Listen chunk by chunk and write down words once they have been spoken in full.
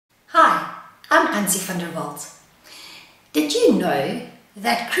Ansie van der Walt. Did you know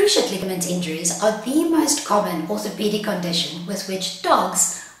that cruciate ligament injuries are the most common orthopedic condition with which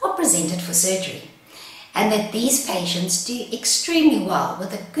dogs are presented for surgery, and that these patients do extremely well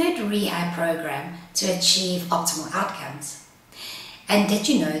with a good rehab program to achieve optimal outcomes? And did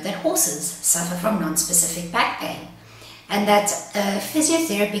you know that horses suffer from non-specific back pain, and that a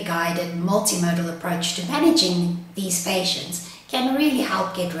physiotherapy-guided multimodal approach to managing these patients can really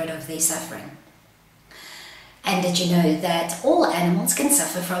help get rid of their suffering? And did you know that all animals can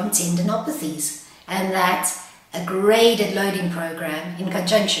suffer from tendinopathies, and that a graded loading program in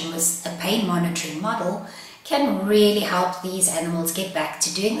conjunction with a pain monitoring model can really help these animals get back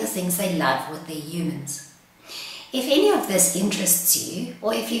to doing the things they love with their humans? If any of this interests you,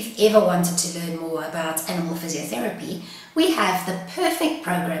 or if you've ever wanted to learn more about animal physiotherapy, we have the perfect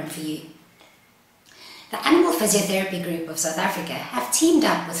program for you. The Animal Physiotherapy Group of South Africa have teamed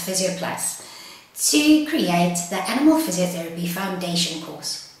up with Physioplus to create the Animal Physiotherapy Foundation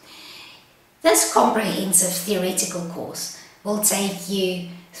course. This comprehensive theoretical course will take you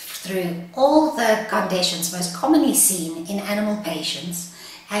through all the conditions most commonly seen in animal patients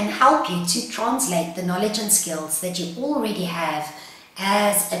and help you to translate the knowledge and skills that you already have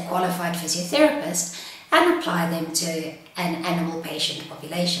as a qualified physiotherapist and apply them to an animal patient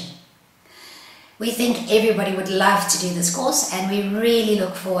population. We think everybody would love to do this course, and we really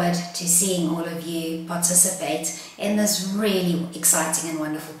look forward to seeing all of you participate in this really exciting and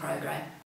wonderful program.